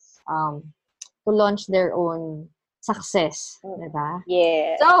 yes. um, to launch their own success, Mm. diba?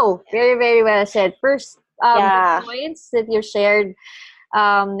 Yes, So, yes. very, very well said. First, the Yeah. points that you shared,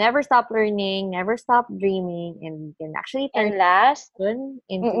 never stop learning, never stop dreaming, and you can actually turn And last, passion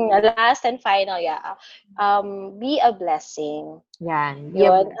into, last and final, yeah. Be a blessing. yan, be a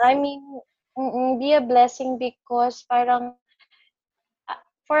Yun. I blessing. mean, be a blessing because parang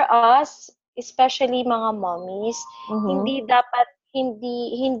for us, especially mga mommies, Mm-hmm.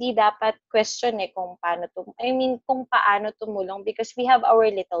 hindi dapat question eh kung paano kung paano tumulong because we have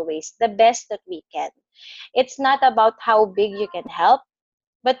our little ways, the best that we can. It's not about how big you can help,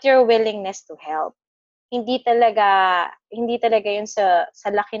 but your willingness to help. Hindi talaga yun sa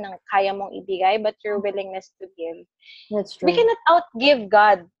laki ng kaya mong ibigay, but your willingness to give. That's We true. cannot outgive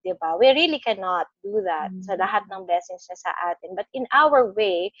God, di ba? We really cannot do that sa Mm-hmm. lahat ng blessings niya sa atin. But in our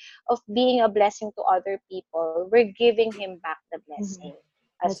way of being a blessing to other people, we're giving Him back the Mm-hmm. blessing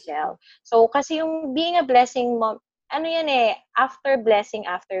as That's true. well. So, kasi yung being a blessing, ano yan eh, after blessing,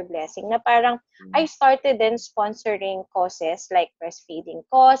 na parang I started then sponsoring causes like breastfeeding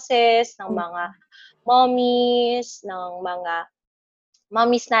causes ng mga mommies, ng mga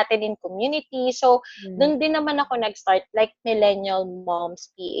mommies natin in community. So, Right. doon din naman ako nag-start, like Millennial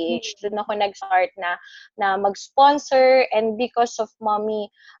Moms PH. Doon ako nag-start na mag-sponsor and because of mommy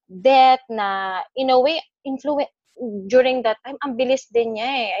death na, in a way, influence, during that time, ang bilis din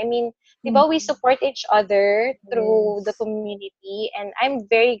niya eh. I mean, di ba, we Mm-hmm. support each other through the Yes. community and I'm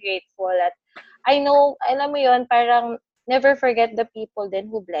very grateful at I know, alam mo yon parang never forget the people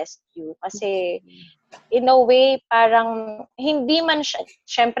then who blessed you. That's Kasi true. in a way, parang hindi man siya,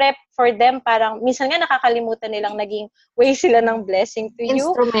 syempre, for them, parang, minsan nga nakakalimutan nilang naging way sila ng blessing to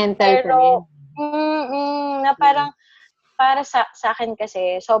you. Instrumental ka rin. Pero, na Yes. parang, para sa akin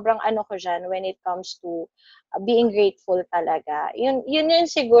kasi, sobrang ano ko dyan when it comes to being grateful talaga. Yun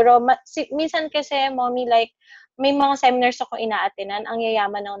siguro. Minsan kasi, mommy, like, may mga seminars ako ina-attenan, ang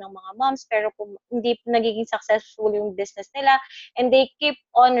yayaman ako ng mga moms, pero kung hindi nagiging successful yung business nila, and they keep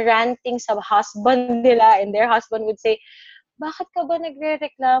on ranting sa husband nila, and their husband would say, bakit ka ba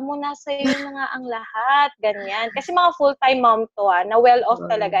nagre-reklamo? Nasa iyo na nga ang lahat. Ganyan. Kasi mga full-time mom to na well-off Oo.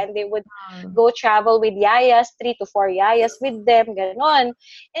 talaga and they would go travel with yayas, 3 to 4 yayas with them, ganon.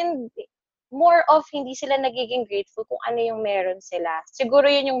 And more of hindi sila nagiging grateful kung ano yung meron sila. Siguro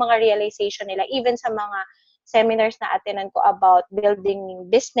yun yung mga realization nila even sa mga seminars na attenan ko about building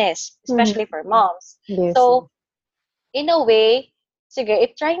business, especially for Mhm. moms. Yes, yes. So, in a way, sige,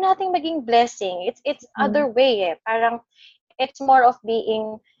 try nating maging blessing. It's Mhm. other way eh. Parang it's more of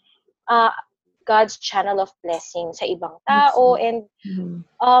being uh, God's channel of blessing sa ibang That's tao true. and Mhm.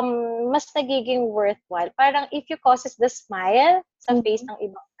 mas nagiging worthwhile. Parang if you causes the smile sa face Mhm. ng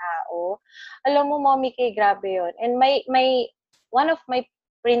ibang tao, alam mo, Mommy Kay, grabe yun. And one of my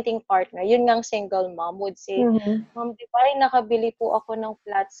printing partner, yun ngang single mom, would say, Mhm. Ma'am, di ba, nakabili po ako ng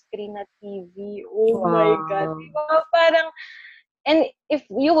flat screen na TV. Oh my God. Di Wow. ba? Parang, and if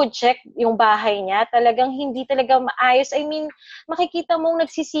you would check yung bahay niya, talagang hindi talaga maayos. I mean, makikita mong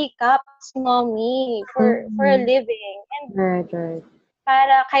nagsisikap si mommy for a Mhm. living. And Right, right.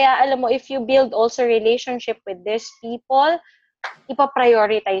 kaya alam mo, if you build also relationship with these people,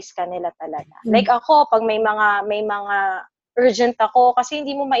 ipa-prioritize ka nila talaga. Like Mhm. ako, pag may mga urgent ako, kasi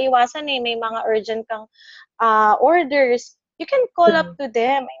hindi mo maiwasan eh, may mga urgent kang orders, you can call up True. to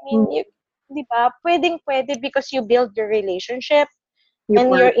them. I mean, Mhm. di ba, pwedeng-pwede because you build your relationship You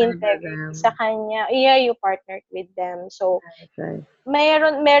and your partnered with integrity sa them. kanya. Yeah, you partnered with them. So, Right, right.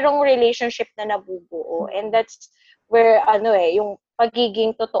 merong relationship na nabubuo. And that's where, yung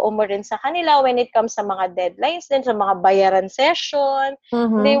pagiging totoo mo rin sa kanila when it comes sa mga deadlines din, sa mga bayaran session.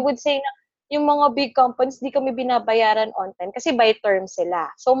 They Mhm. would say na, yung mga big companies, di kami binabayaran on time kasi by term sila.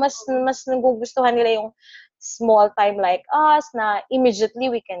 So, mas nagugustuhan nila yung small time like us na immediately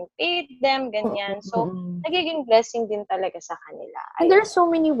we can pay them, ganyan. So, Mm-mm. nagiging blessing din talaga sa kanila. And there are Ayun. so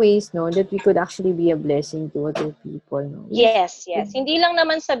many ways, no, that we could actually be a blessing to other people, no. We just Yes, yes. Hindi lang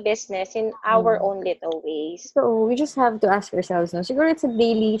naman sa business, in our mm. own little ways. So we just have to ask ourselves, no. Siguro it should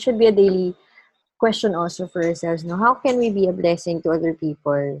be a daily question also for ourselves, no. How can we be a blessing to other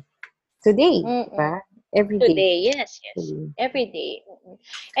people today, Mm-mm. diba? Every day. Today, yes, yes. Actually. Every day. Mm-mm.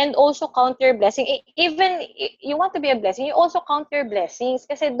 And also count your blessing. Even you want to be a blessing, you also count your blessings.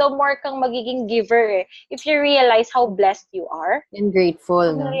 Kasi the more kang magiging giver, eh. If you realize how blessed you are, And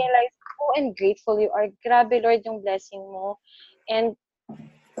grateful, pag no. na-realize mo and grateful you are, grabe Lord yung blessing mo. And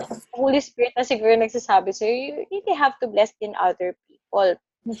Holy Spirit na siguro nagsasabi sa'yo, you really have to bless in other people.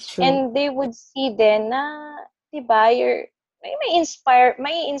 That's true. And they would see then na, 'di ba, may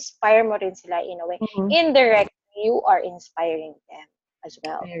inspire mo rin sila in a way. Mhm. Indirectly, you are inspiring them as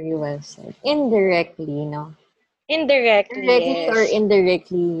well. Very well said. Indirectly, no. Indirectly, Directly or yes.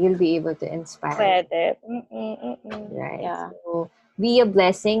 indirectly, you'll be able to inspire. Pwede. Mm-mm, mm-mm. Right. Yeah. So, be a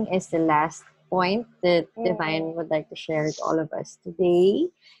blessing is the last point that Mm-mm. Divine would like to share to all of us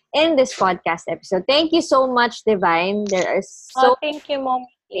today in this podcast episode. Thank you so much, Divine. There are Oh, so thank you, Mom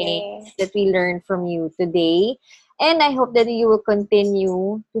things Kay. that we learned from you today. And I hope that you will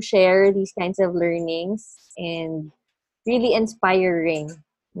continue to share these kinds of learnings and really inspiring,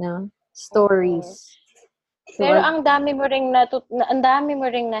 no, Mm-mm. stories to Pero us. ang dami mo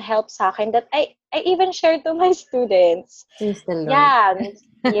ring na help sa akin that I even share to my students. Praise the Lord. Yeah. Yes,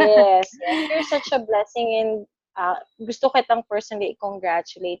 yes. You're such a blessing, and gusto kitang personally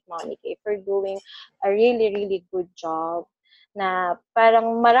congratulate, Mommy Kay, for doing a really, really good job. Na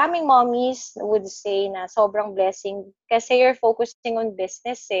parang maraming mommies would say na sobrang blessing kasi you're focusing on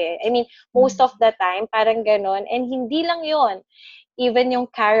business eh. I mean, most of the time, parang ganon. And hindi lang yon, even yung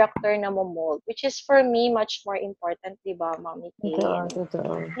character na mo mold, which is for me much more important, di ba, Mommy Kay? Totoo, And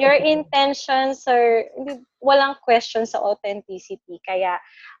totoo. your intentions are, walang question sa authenticity. Kaya,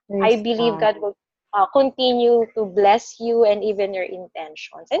 I Praise believe God. God will continue to bless you and even your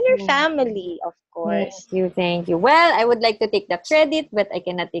intentions and your family, of Thank course. you, thank you. Well, I would like to take the credit, but I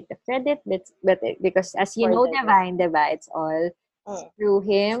cannot take the credit. Because as you For know, the good. Divine, diba, it's all Mm. through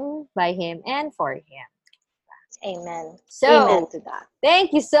Him, by Him, and for Him. Amen. Amen So, to that.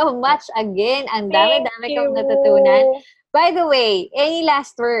 thank you so Mm. much again. Ang Thank dami-dami kong natutunan. you. By the way, any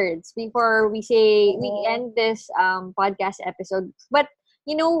last words before we Mm. end this podcast episode? But,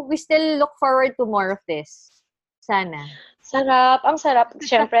 we still look forward to more of this. Sana. Sarap, ang sarap.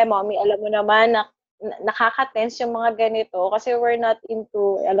 Siyempre, mommy, alam mo naman na nakaka-tense yung mga ganito kasi we're not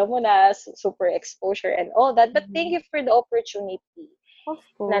into, alam mo na, super exposure and all that. But thank Mhm. you for the opportunity Of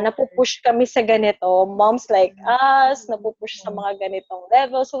na course. napupush kami sa ganito. Moms like us, napupush sa mga ganitong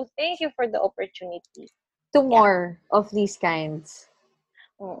level. So, thank you for the opportunity. To Yeah. more of these kinds.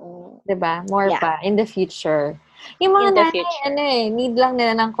 Mm-mm. 'Di ba? More Yeah. pa in the future. Yung mga In the nanay, future. need lang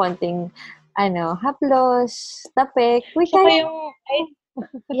nila ng konting, haplos, tapik. Uy, Tsaka kaya yung,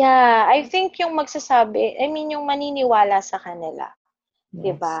 yeah, I think yung magsasabi, I mean, yung maniniwala sa kanila. yes.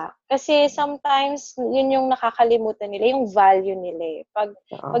 'Di ba? Kasi sometimes yun yung nakakalimutan nila, yung value nila eh. Pag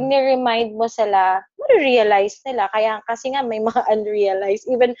Oo. ni-remind mo sila, ma-realize nila. Kaya kasi nga may mga unrealized,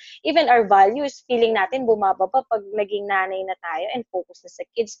 even our values, feeling natin bumababa pag naging nanay na tayo and focus na sa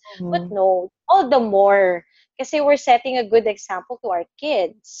kids. But Mhm. no, all the more. Kasi we're setting a good example to our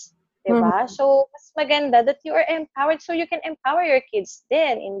kids. 'Di ba? Mhm. So, mas maganda that you are empowered so you can empower your kids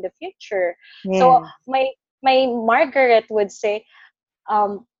then in the future. So, Yes. my Margaret would say,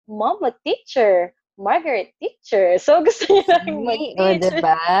 Mama teacher, Margaret teacher. So, gusto niya namin See? O, mag-teach. 'di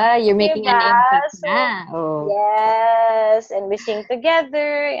ba? You're making an Diba? impact So, na. Oh. yes. And we sing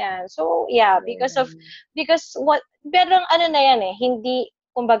together. And so, yeah, because what, pero ano na yan eh,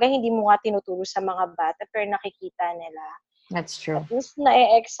 kumbaga, hindi mo nga tinuturo sa mga bata, pero nakikita nila. That's At true. least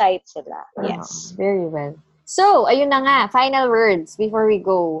na-excite sila. Oo. Yes. Very well. So, ayun na nga. Final words before we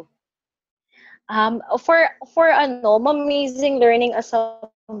go. For amazing learning as a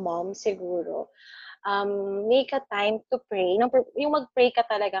mom, siguro, make a time to pray. Yung mag-pray ka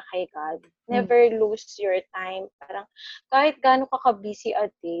talaga kay God. Mm. Never lose your time. Parang kahit gaano ka ka-busy a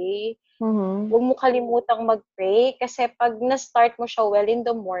day, Mhm. huwag mo kalimutang mag-pray. Kasi pag na-start mo siya well in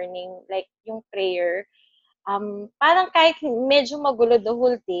the morning, like yung prayer, parang kahit medyo magulo the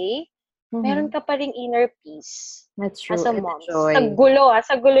whole day, meron Mhm. ka pa ring inner peace That's as true. a And the mom. joy.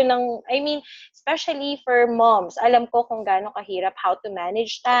 Sa gulo ng, I mean, especially for moms, alam ko kung gaano kahirap how to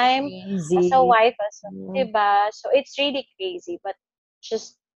manage time as a Easy. wife, Mm. diba? So it's really crazy, but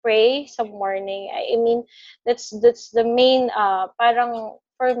just pray sa morning. I mean, that's the main, parang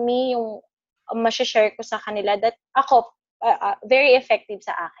for me, yung share ko sa kanila that ako, very effective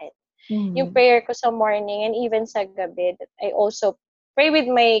sa akin. Yung Mm-hmm. prayer ko sa morning and even sa gabi, that I also pray with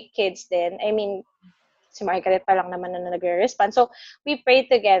my kids din. I mean, si Margaret pa lang naman na nagre-respond. So, we pray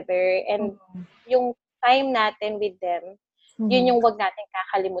together and yung time natin with them, yun Mm-hmm. yung wag natin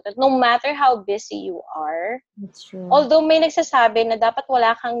kakalimutan. No matter how busy you are, That's true. although may nagsasabi na dapat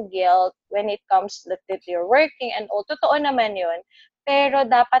wala kang guilt when it comes that you're working and all, totoo naman yun. Pero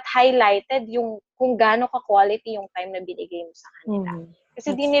dapat highlighted yung kung gaano ka-quality yung time na binigay mo sa kanila. Mm-hmm. Kasi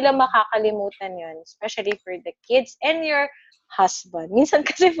di That's nila true. makakalimutan yun, especially for the kids and your husband. Minsan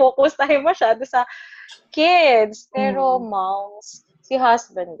kasi focus tayo masyado sa kids, pero Mm-hmm. moms, si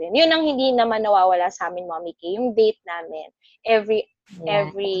husband din. Yun ang hindi naman nawawala sa amin, Mommy K, yung date namin. Every Yeah.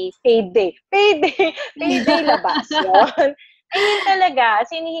 every payday. Payday! Payday labas. Yun. I mean talaga, as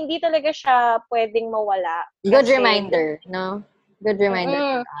in, hindi talaga siya pwedeng mawala. Good Kasi, reminder, no? Good reminder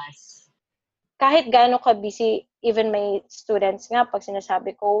for mm, us. kahit gaano ka busy, even my students nga, pag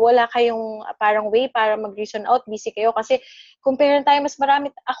sinasabi ko, wala kayong parang way para mag-reason out, busy kayo. Kasi, compare tayo, mas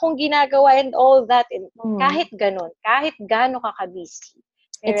marami akong ginagawa and all that. And Mm-hmm. kahit ganun, kahit gaano ka ka-busy,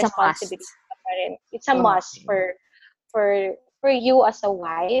 may It's a must. responsibility ka pa rin. It's a Oh, must for you as a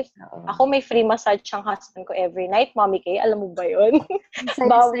wife. oo. Ako may free massage ang husband ko every night. Mommy Kay, alam mo ba yun? Ang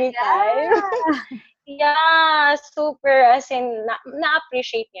Boundary saya-saya. time. Yeah, super. As in,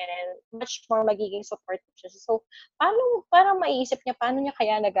 na-appreciate niya and much more magiging supportive siya. So, parang maiisip niya, paano niya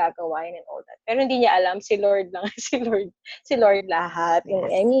kaya nagagawa yun and all that. Pero hindi niya alam, si Lord lang, si Lord lahat.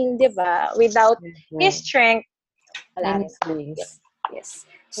 Yes. I mean, di ba? Without Yes, His right. strength, wala And rin His ako. grace. Yes.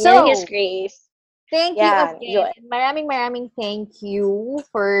 Yan, His So, grace. thank you Yan, again. yun. And maraming thank you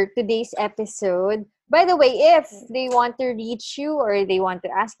for today's episode. By the way, if they want to reach you or they want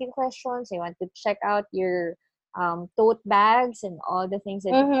to ask you questions, they want to check out your tote bags and all the things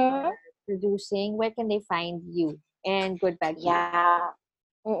that you Mm-hmm. are producing, where can they find you and Good Bag PH? Yeah.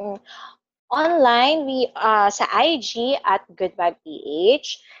 Mm-mm. Online, we sa IG at Goodbag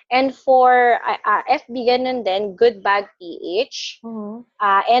PH. And for FB, ganun din, Goodbag PH. Mm-hmm.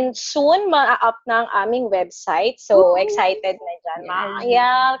 And soon, ma-up na ang aming website. So, Ooh, excited na dyan. yes.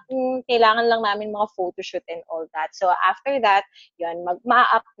 Yeah, kailangan lang namin mga photoshoot and all that. So, after that, yun,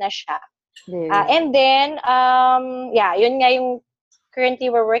 ma-up na siya. Very good. And then, yeah, yun nga yung currently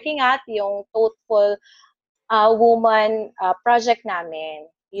we're working at, yung Thoughtful Woman project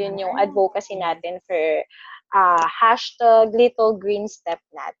namin. Yun yung advocacy Nice. natin for hashtag Little Green Step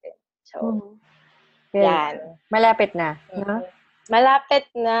natin. So, Mhm. Very yan. good. Malapit na, no? Mhm. Malapit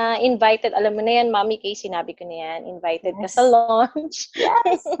na, invited. Alam mo na yan, Mommy Kay, sinabi ko na yan. Invited ka sa Yes. launch.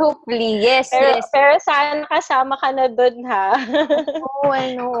 Yes, hopefully. Yes, pero, yes. pero sana kasama ka na dun, ha? Oh,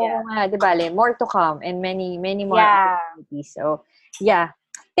 I know. Oo Yeah. nga, di bale, more to come and many more Yeah. opportunities. So, yeah.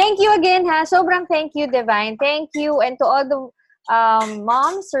 Thank you again, ha. Sobrang thank you, Divine. Thank you. And to all the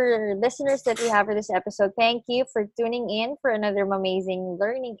moms or listeners that we have for this episode, thank you for tuning in for another amazing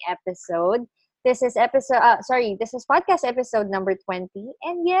learning episode. This is this is podcast episode number 20.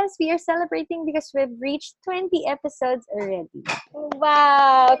 And yes, we are celebrating because we've reached 20 episodes already.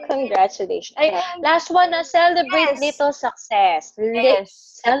 Wow, congratulations. Ay, Thank last one na, celebrate Yes. little success.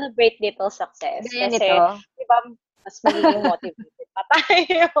 Yes. Celebrate little success. Ganyan Kasi, ito. di ba, mas magiging motivated pa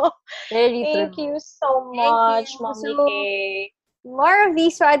tayo. Very Thank true. you so Thank you. much, Mommy So, Kay. more of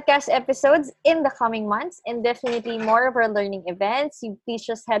these podcast episodes in the coming months and definitely more of our learning events. You please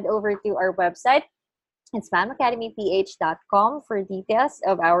just head over to our website. It's mamacademyph.com for details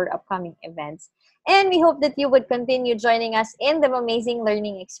of our upcoming events. And we hope that you would continue joining us in the amazing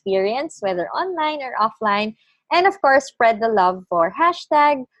learning experience, whether online or offline. And of course, spread the love for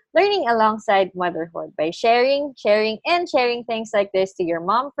hashtag learning alongside motherhood by sharing things like this to your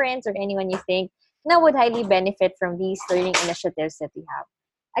mom friends or anyone you think that would highly benefit from these learning initiatives that we have.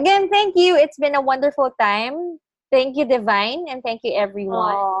 Again, thank you. It's been a wonderful time. Thank you, Divine, and thank you,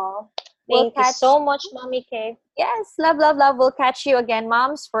 everyone. Oh, We'll thank you catch so much, Mommy Kay. Yes, love. We'll catch you again,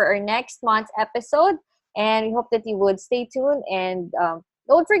 moms, for our next month's episode. And we hope that you would stay tuned and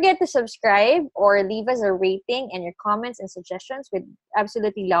don't forget to subscribe or leave us a rating and your comments and suggestions. We'd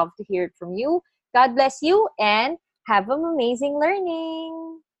absolutely love to hear it from you. God bless you and have an amazing learning.